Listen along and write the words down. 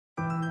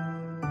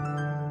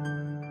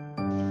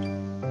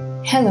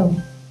Hello!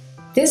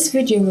 This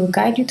video will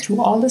guide you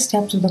through all the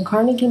steps of the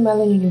Carnegie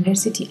Mellon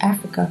University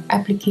Africa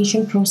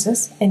application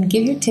process and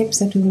give you tips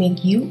that will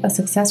make you a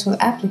successful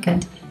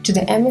applicant to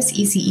the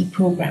MSECE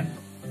program.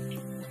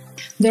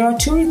 There are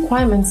two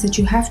requirements that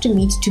you have to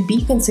meet to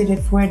be considered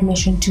for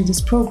admission to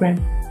this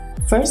program.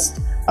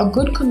 First, a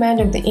good command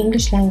of the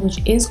English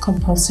language is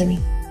compulsory.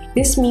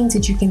 This means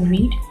that you can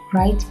read,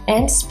 write,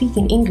 and speak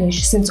in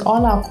English since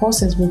all our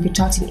courses will be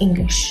taught in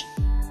English.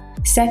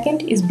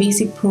 Second is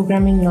basic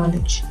programming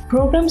knowledge.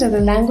 Programs are the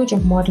language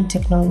of modern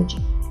technology.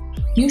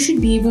 You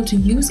should be able to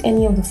use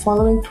any of the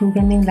following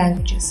programming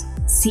languages: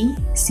 C,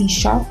 C#,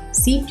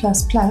 C++,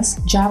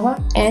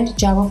 Java, and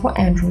Java for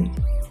Android.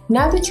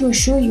 Now that you are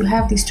sure you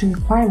have these two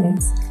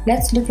requirements,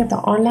 let's look at the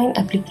online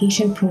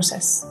application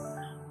process.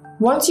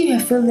 Once you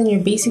have filled in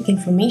your basic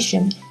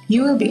information,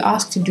 you will be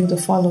asked to do the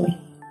following.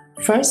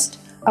 First,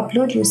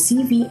 upload your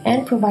CV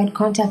and provide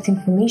contact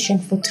information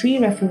for 3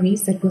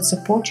 referees that will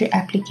support your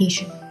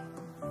application.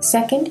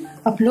 Second,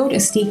 upload a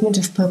statement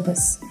of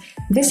purpose.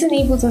 This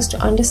enables us to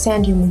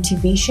understand your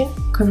motivation,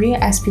 career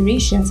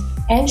aspirations,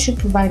 and should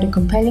provide a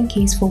compelling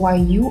case for why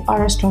you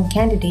are a strong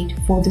candidate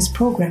for this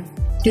program.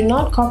 Do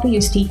not copy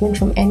your statement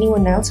from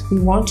anyone else. We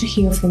want to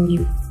hear from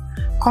you.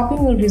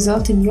 Copying will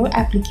result in your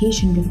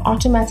application being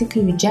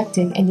automatically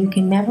rejected and you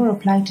can never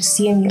apply to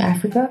CMU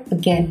Africa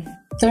again.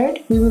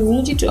 Third, we will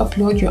need you to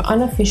upload your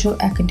unofficial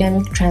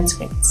academic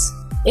transcripts.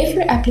 If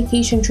your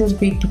application shows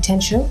great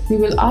potential, we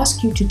will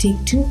ask you to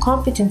take 2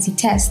 competency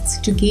tests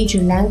to gauge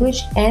your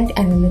language and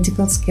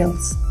analytical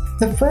skills.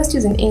 The first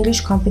is an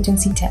English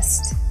competency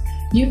test.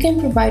 You can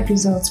provide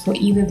results for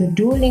either the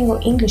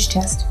Duolingo English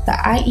test, the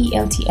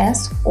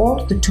IELTS,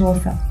 or the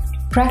TOEFL.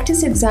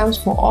 Practice exams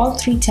for all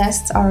 3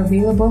 tests are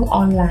available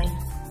online.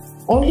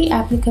 Only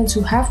applicants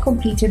who have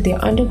completed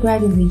their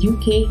undergrad in the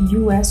UK,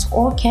 US,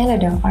 or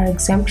Canada are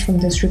exempt from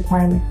this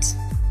requirement.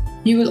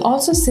 You will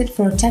also sit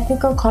for a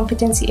technical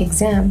competency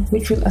exam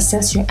which will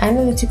assess your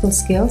analytical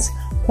skills,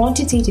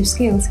 quantitative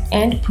skills,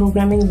 and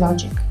programming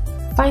logic.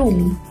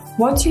 Finally,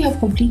 once you have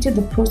completed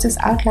the process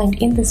outlined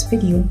in this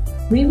video,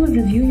 we will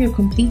review your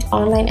complete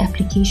online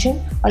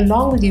application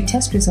along with your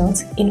test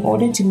results in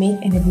order to make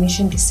an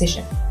admission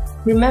decision.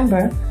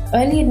 Remember,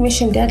 early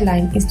admission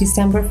deadline is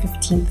December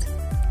 15th.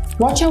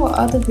 Watch our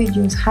other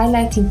videos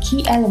highlighting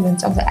key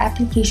elements of the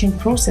application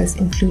process,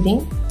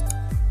 including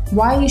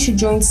why you should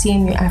join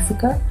CMU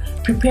Africa,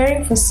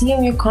 preparing for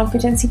CMU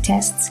competency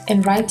tests,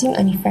 and writing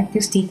an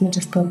effective statement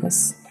of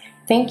purpose.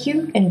 Thank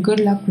you and good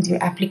luck with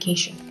your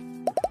application.